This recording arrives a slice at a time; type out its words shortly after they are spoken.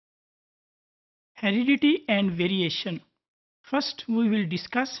Heredity and variation. First, we will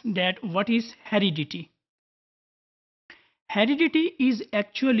discuss that what is heredity. Heredity is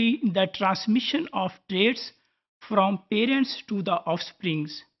actually the transmission of traits from parents to the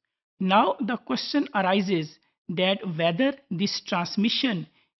offsprings. Now the question arises that whether this transmission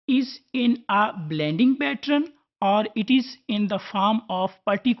is in a blending pattern or it is in the form of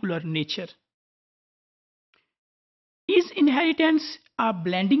particular nature. Is inheritance a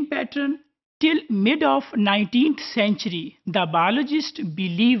blending pattern? Till mid of 19th century, the biologists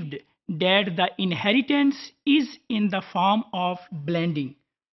believed that the inheritance is in the form of blending.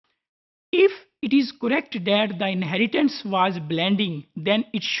 If it is correct that the inheritance was blending, then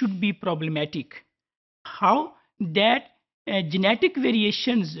it should be problematic. How? That genetic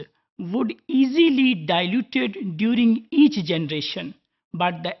variations would easily diluted during each generation,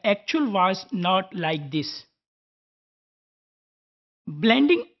 but the actual was not like this.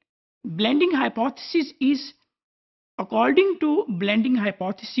 Blending hypothesis is, according to blending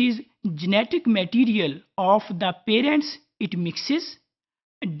hypothesis, genetic material of the parents it mixes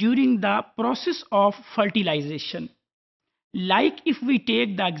during the process of fertilization. Like if we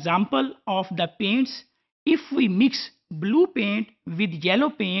take the example of the paints, if we mix blue paint with yellow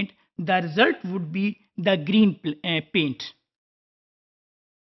paint, the result would be the green paint.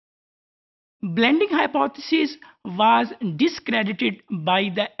 Blending hypothesis was discredited by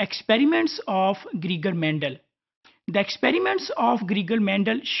the experiments of Gregor-Mendel. The experiments of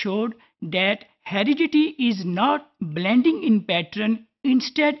Gregor-Mendel showed that heredity is not blending in pattern,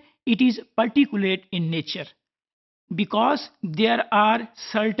 instead it is particulate in nature, because there are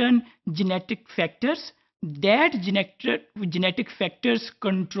certain genetic factors that genetic factors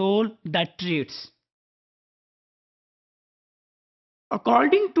control the traits.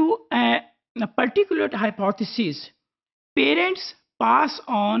 According to a particulate hypothesis, parents pass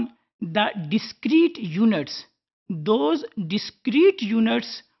on the discrete units. Those discrete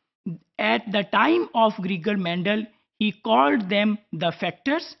units, at the time of Gregor-Mendel, he called them the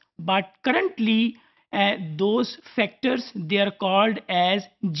factors, but currently those factors they are called as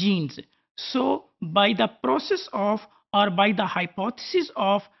genes. So by the process of, or by the hypothesis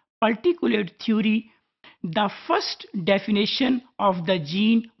of particulate theory, the first definition of the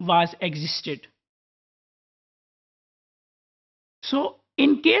gene was existed. So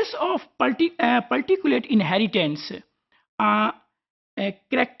in case of particulate inheritance,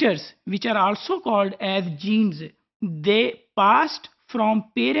 characters which are also called as genes, they passed from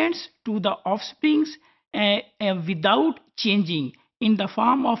parents to the offsprings without changing. In the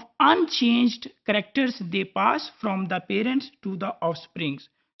form of unchanged characters, they pass from the parents to the offsprings.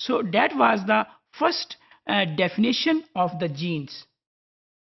 So that was the first definition of the genes.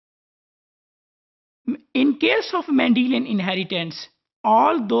 In case of Mendelian inheritance,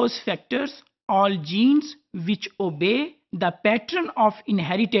 all those factors, all genes which obey the pattern of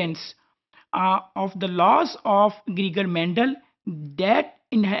inheritance of the laws of Gregor-Mendel, that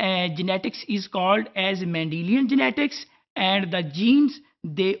in genetics is called as Mendelian genetics, and the genes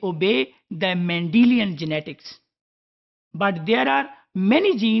they obey the Mendelian genetics. But there are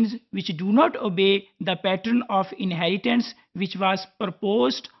many genes which do not obey the pattern of inheritance which was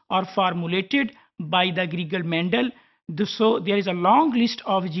proposed or formulated by the Gregor-Mendel. So there is a long list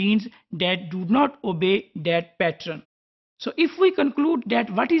of genes that do not obey that pattern. So if we conclude that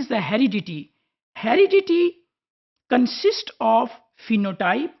what is the heredity? Heredity consists of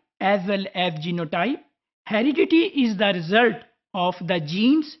phenotype as well as genotype. Heredity is the result of the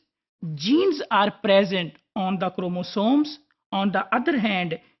genes. Genes are present on the chromosomes. On the other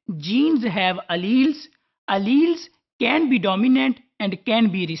hand, genes have alleles. Alleles can be dominant and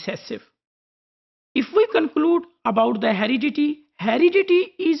can be recessive. If we conclude about the heredity,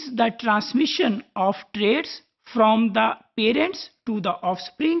 heredity is the transmission of traits from the parents to the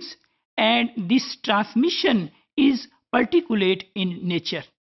offsprings, and this transmission is particulate in nature.